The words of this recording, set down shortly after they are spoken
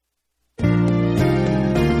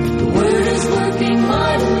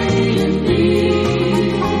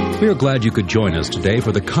are glad you could join us today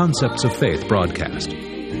for the Concepts of Faith broadcast.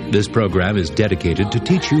 This program is dedicated to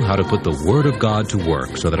teach you how to put the Word of God to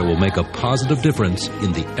work so that it will make a positive difference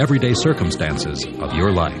in the everyday circumstances of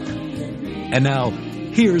your life. And now,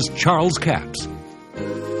 here's Charles Capps.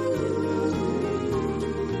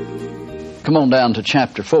 Come on down to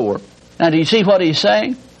chapter 4. Now, do you see what he's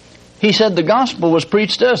saying? He said the gospel was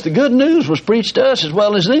preached to us. The good news was preached to us as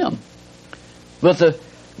well as them. But the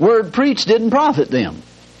word preached didn't profit them.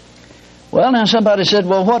 Well, now somebody said,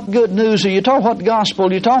 well, what good news are you talking, what gospel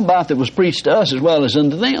are you talking about that was preached to us as well as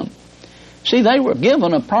unto them? See, they were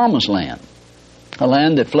given a promised land, a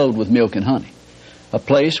land that flowed with milk and honey, a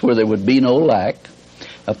place where there would be no lack,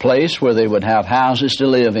 a place where they would have houses to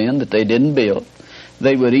live in that they didn't build.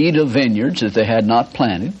 They would eat of vineyards that they had not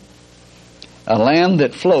planted, a land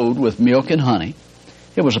that flowed with milk and honey.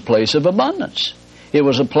 It was a place of abundance. It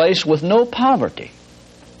was a place with no poverty.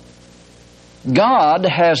 God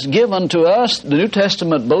has given to us, the New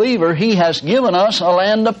Testament believer, He has given us a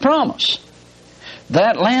land of promise.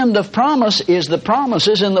 That land of promise is the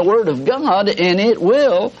promises in the Word of God, and it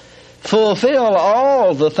will fulfill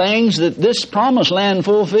all the things that this promised land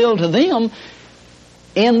fulfilled to them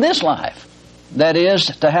in this life. That is,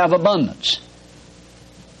 to have abundance.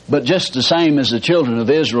 But just the same as the children of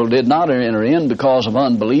Israel did not enter in because of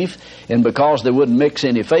unbelief and because they wouldn't mix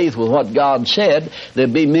any faith with what God said,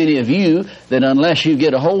 there'd be many of you that unless you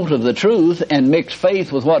get a hold of the truth and mix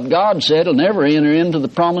faith with what God said, will never enter into the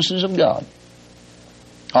promises of God.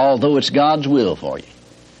 Although it's God's will for you.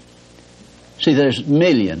 See, there's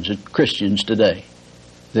millions of Christians today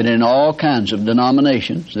that in all kinds of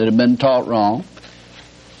denominations that have been taught wrong,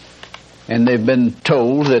 and they've been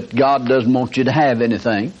told that God doesn't want you to have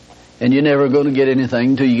anything, and you're never going to get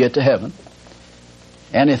anything until you get to heaven.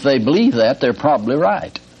 And if they believe that, they're probably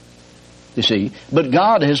right. You see, but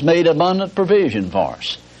God has made abundant provision for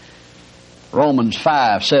us. Romans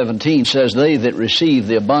 5:17 says, they that receive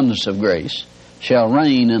the abundance of grace shall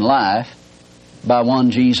reign in life by one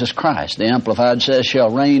Jesus Christ. The Amplified says, shall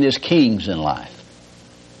reign as kings in life.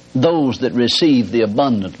 Those that receive the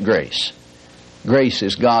abundant grace. Grace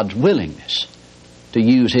is God's willingness to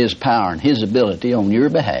use His power and His ability on your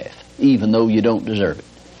behalf, even though you don't deserve it.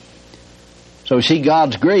 So see,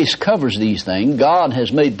 God's grace covers these things. God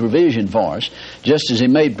has made provision for us, just as He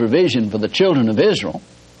made provision for the children of Israel.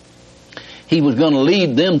 He was going to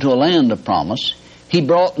lead them to a land of promise. He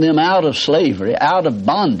brought them out of slavery, out of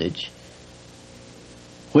bondage,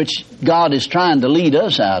 which God is trying to lead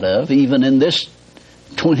us out of, even in this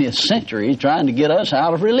 20th century. He's trying to get us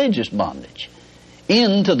out of religious bondage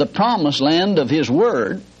into the promised land of His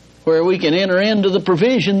Word, where we can enter into the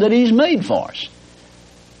provision that He's made for us.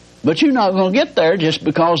 But you're not going to get there just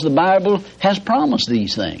because the Bible has promised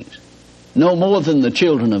these things. No more than the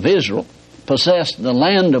children of Israel possessed the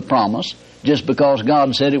land of promise just because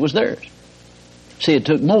God said it was theirs. See, it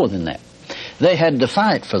took more than that. They had to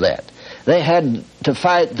fight for that. They had to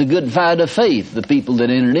fight the good fight of faith, the people that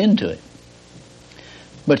entered into it.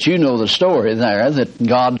 But you know the story there that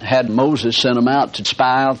God had Moses send them out to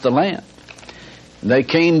spy out the land. They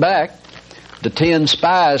came back. The 10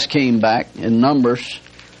 spies came back in Numbers,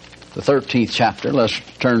 the 13th chapter. Let's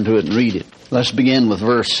turn to it and read it. Let's begin with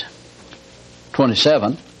verse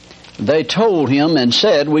 27. They told him and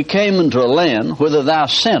said, we came into a land whither thou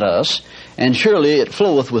sent us, and surely it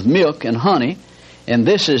floweth with milk and honey, and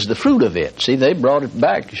this is the fruit of it. See, they brought it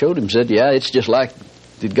back, showed him, said, yeah, it's just like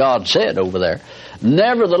God said over there.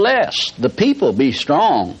 Nevertheless, the people be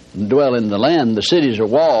strong and dwell in the land. The cities are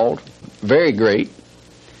walled, very great.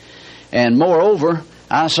 And moreover,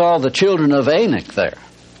 I saw the children of Anak there.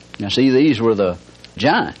 Now see, these were the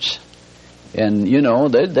giants. And, you know,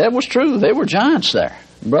 that was true. They were giants there.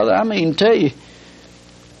 Brother, I mean, tell you,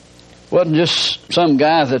 wasn't just some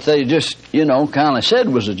guy that they just, you know, kind of said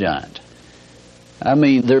was a giant. I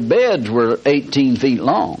mean, their beds were 18 feet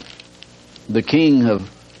long. The king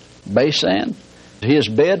of Basan, his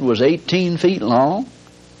bed was 18 feet long.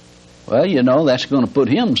 Well, you know, that's going to put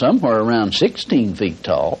him somewhere around 16 feet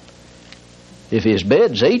tall if his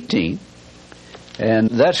bed's 18. And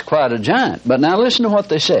that's quite a giant. But now listen to what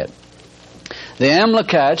they said. The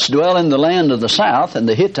Amalekites dwell in the land of the south, and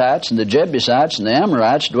the Hittites and the Jebusites and the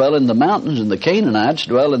Amorites dwell in the mountains, and the Canaanites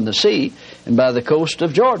dwell in the sea and by the coast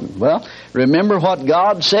of Jordan. Well, remember what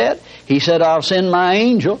God said? He said, I'll send my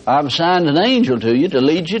angel. I've assigned an angel to you to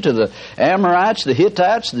lead you to the Amorites, the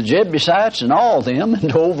Hittites, the Jebusites, and all them, and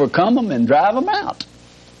to overcome them and drive them out.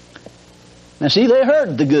 Now see, they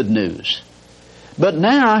heard the good news. But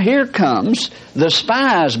now here comes the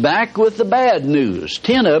spies back with the bad news.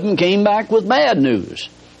 10 of them came back with bad news.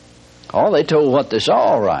 Oh, they told what they saw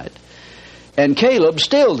all right. And Caleb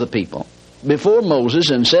stilled the people before Moses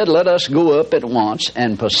and said, "Let us go up at once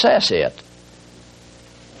and possess it,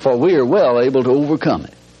 for we are well able to overcome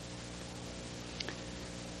it."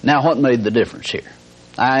 Now, what made the difference here?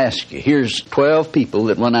 I ask you, here's 12 people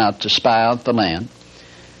that went out to spy out the land.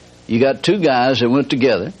 You got 2 guys that went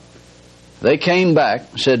together. They came back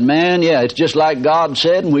and said, "Man, yeah, it's just like God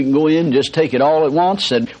said, and we can go in and just take it all at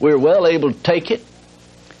once, and we're well able to take it."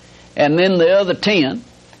 And then the other 10,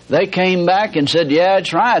 they came back and said, "Yeah,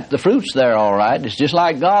 it's right, the fruit's there all right. It's just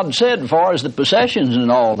like God said as far as the possessions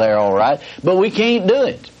and all there all right, but we can't do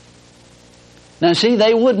it." Now see,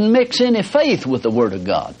 they wouldn't mix any faith with the Word of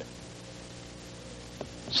God.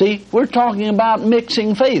 See, we're talking about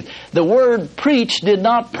mixing faith. The word preached did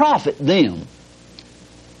not profit them.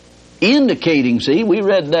 Indicating, see, we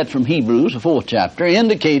read that from Hebrews, the 4th chapter,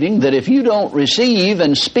 indicating that if you don't receive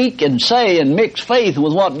and speak and say and mix faith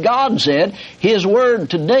with what God said, His Word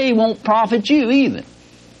today won't profit you either.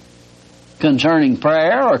 Concerning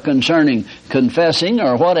prayer or concerning confessing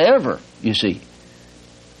or whatever, you see.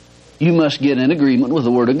 You must get in agreement with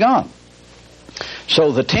the Word of God.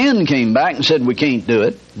 So the 10 came back and said, "We can't do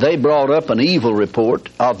it." They brought up an evil report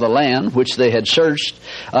of the land which they had searched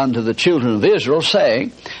unto the children of Israel,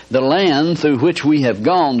 saying, "The land through which we have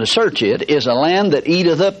gone to search it is a land that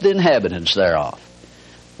eateth up the inhabitants thereof."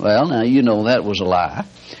 Well, now you know that was a lie.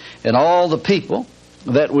 "And all the people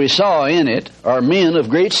that we saw in it are men of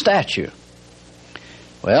great stature."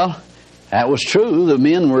 Well, that was true. The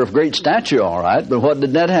men were of great stature, all right, but what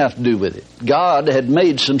did that have to do with it? God had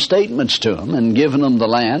made some statements to them and given them the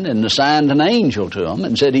land and assigned an angel to them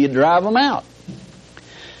and said He'd drive them out.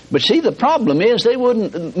 But see, the problem is they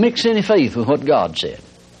wouldn't mix any faith with what God said.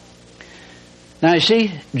 Now, you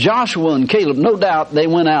see, Joshua and Caleb, no doubt they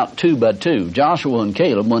went out 2 by 2. Joshua and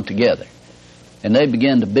Caleb went together, and they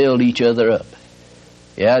began to build each other up.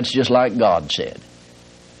 Yeah, it's just like God said.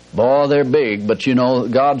 Boy, they're big, but you know,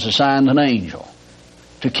 God's assigned an angel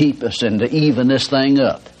to keep us and to even this thing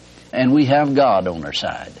up. And we have God on our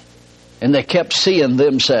side. And they kept seeing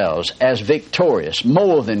themselves as victorious,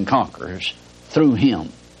 more than conquerors, through Him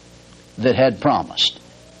that had promised.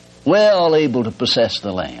 Well able to possess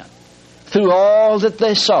the land. Through all that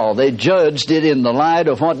they saw, they judged it in the light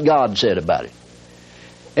of what God said about it.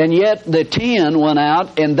 And yet the 10 went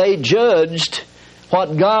out and they judged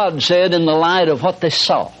what God said in the light of what they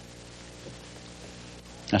saw.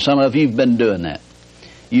 Now, some of you have been doing that.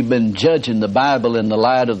 You've been judging the Bible in the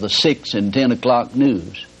light of the 6 and 10 o'clock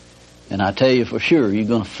news. And I tell you for sure, you're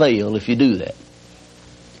going to fail if you do that.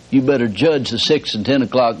 You better judge the 6 and 10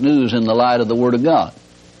 o'clock news in the light of the Word of God.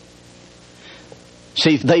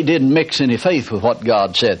 See, they didn't mix any faith with what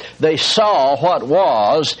God said. They saw what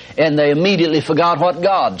was, and they immediately forgot what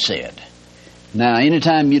God said. Now,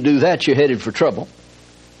 anytime you do that, you're headed for trouble.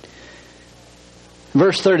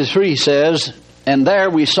 Verse 33 says, "And there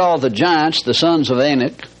we saw the giants, the sons of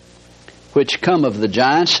Anak, which come of the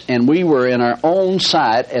giants, and we were in our own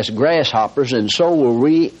sight as grasshoppers, and so were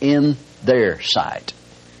we in their sight."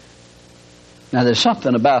 Now, there's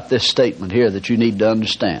something about this statement here that you need to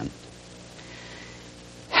understand.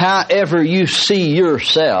 However you see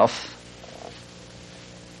yourself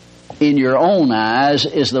in your own eyes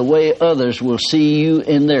is the way others will see you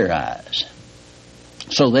in their eyes.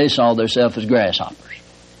 So they saw themselves as grasshoppers.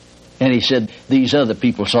 And he said, these other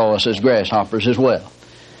people saw us as grasshoppers as well.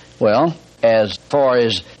 Well, as far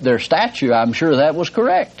as their stature, I'm sure that was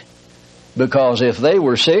correct. Because if they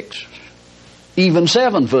were 6, even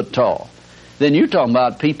 7 foot tall, then you're talking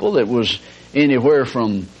about people that was anywhere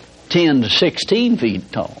from 10 to 16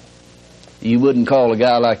 feet tall. You wouldn't call a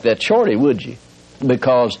guy like that shorty, would you?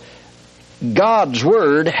 Because God's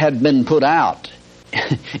Word had been put out.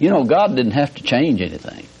 You know, God didn't have to change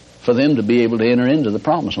anything for them to be able to enter into the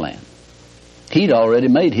promised land. He'd already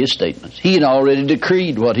made His statements. He'd already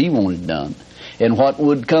decreed what He wanted done and what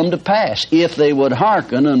would come to pass if they would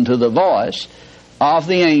hearken unto the voice of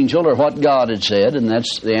the angel or what God had said, and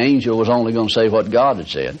that's the angel was only going to say what God had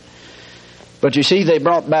said. But you see, they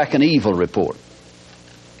brought back an evil report.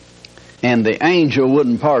 And the angel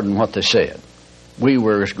wouldn't pardon what they said. We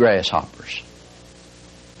were as grasshoppers.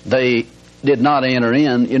 They did not enter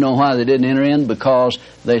in. You know why they didn't enter in? Because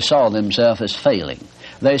they saw themselves as failing.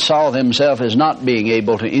 They saw themselves as not being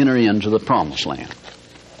able to enter into the promised land.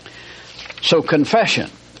 So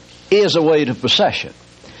confession is a way to possession.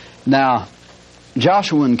 Now,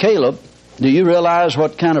 Joshua and Caleb, do you realize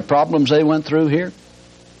what kind of problems they went through here?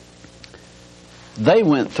 They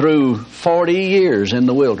went through 40 years in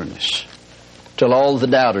the wilderness till all the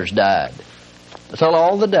doubters died. Till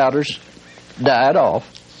all the doubters died off.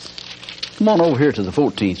 Come on over here to the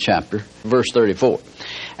 14th chapter, verse 34.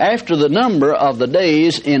 after the number of the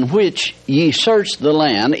days in which ye search the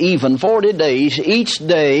land, even 40 days, each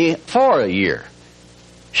day for a year,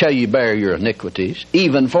 shall ye bear your iniquities,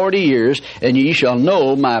 even 40 years, and ye shall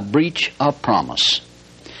know my breach of promise.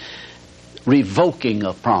 Revoking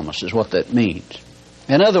of promise is what that means.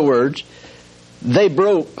 In other words, they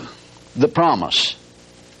broke the promise.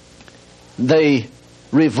 They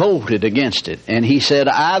revolted against it. And he said,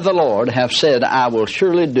 I, the Lord, have said, I will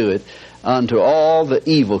surely do it unto all the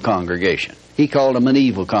evil congregation. He called them an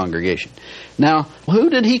evil congregation. Now, who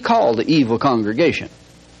did he call the evil congregation?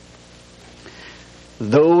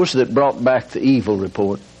 Those that brought back the evil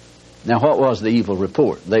report. Now, what was the evil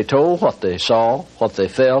report? They told what they saw, what they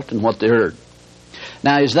felt, and what they heard.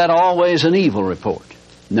 Now, is that always an evil report?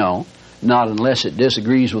 No, not unless it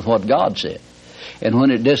disagrees with what God said. And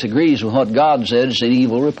when it disagrees with what God said, it's an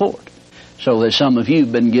evil report. So that some of you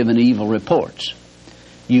have been given evil reports.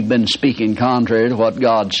 You've been speaking contrary to what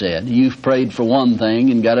God said. You've prayed for one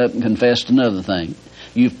thing and got up and confessed another thing.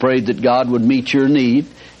 You've prayed that God would meet your need,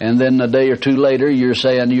 and then a day or two later you're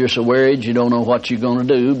saying you're so worried you don't know what you're going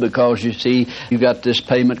to do because you see you got this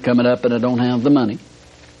payment coming up and I don't have the money.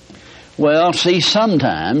 Well, see,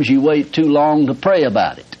 sometimes you wait too long to pray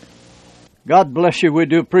about it. God bless you. We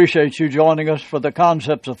do appreciate you joining us for the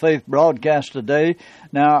Concepts of Faith broadcast today.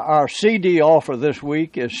 Now, our CD offer this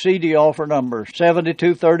week is CD offer number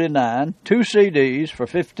 7239, 2 CDs for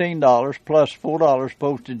 $15 plus $4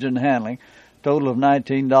 postage and handling, total of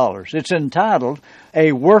 $19. It's entitled,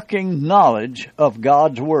 A Working Knowledge of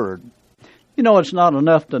God's Word. You know, it's not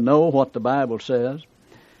enough to know what the Bible says.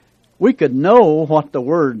 We could know what the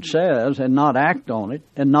Word says and not act on it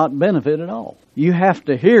and not benefit at all. You have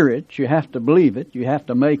to hear it, you have to believe it, you have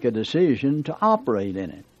to make a decision to operate in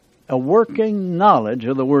it. A working knowledge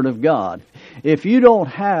of the Word of God. If you don't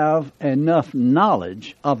have enough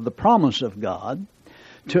knowledge of the promise of God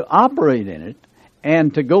to operate in it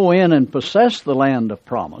and to go in and possess the land of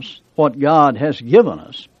promise, what God has given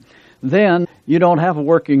us, then you don't have a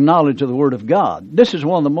working knowledge of the Word of God. This is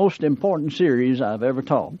one of the most important series I've ever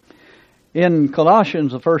taught. In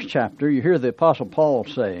Colossians, the first chapter, you hear the Apostle Paul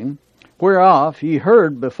saying, Whereof ye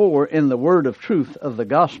heard before in the word of truth of the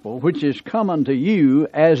gospel, which is come unto you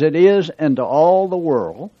as it is unto all the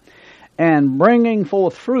world, and bringing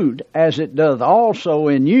forth fruit as it doth also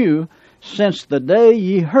in you, since the day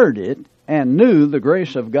ye heard it, and knew the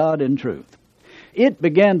grace of God in truth. It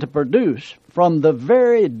began to produce from the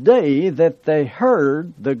very day that they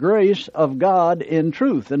heard the grace of God in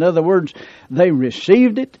truth. In other words, they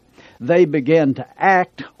received it. They began to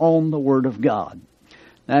act on the Word of God.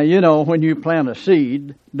 Now, you know, when you plant a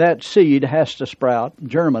seed, that seed has to sprout,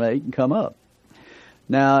 germinate, and come up.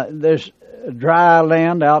 Now, there's dry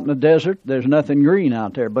land out in the desert. There's nothing green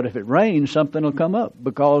out there. But if it rains, something will come up.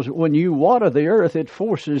 Because when you water the earth, it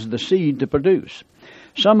forces the seed to produce.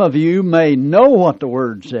 Some of you may know what the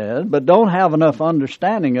Word says, but don't have enough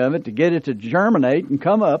understanding of it to get it to germinate and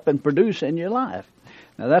come up and produce in your life.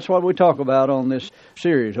 Now, that's what we talk about on this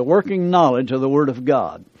series, a working knowledge of the Word of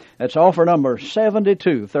God. That's offer number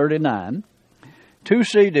 7239, 2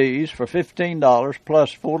 CDs for $15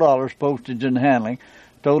 plus $4 postage and handling,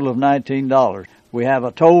 total of $19. We have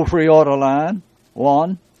a toll-free order line,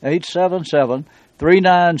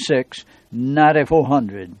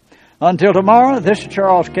 1-877-396-9400. Until tomorrow, this is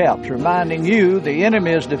Charles Capps reminding you the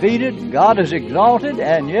enemy is defeated, God is exalted,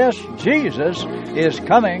 and yes, Jesus is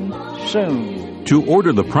coming soon. To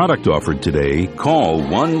order the product offered today, call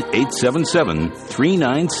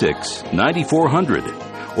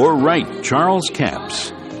 1-877-396-9400 or write Charles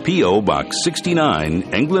Capps, P.O. Box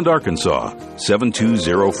 69, England, Arkansas,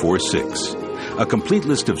 72046. A complete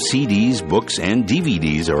list of CDs, books, and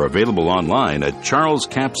DVDs are available online at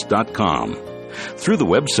charlescapps.com. Through the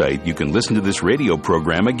website, you can listen to this radio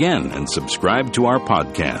program again and subscribe to our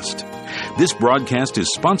podcast. This broadcast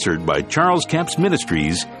is sponsored by Charles Capps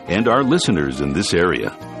Ministries and our listeners in this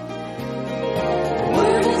area.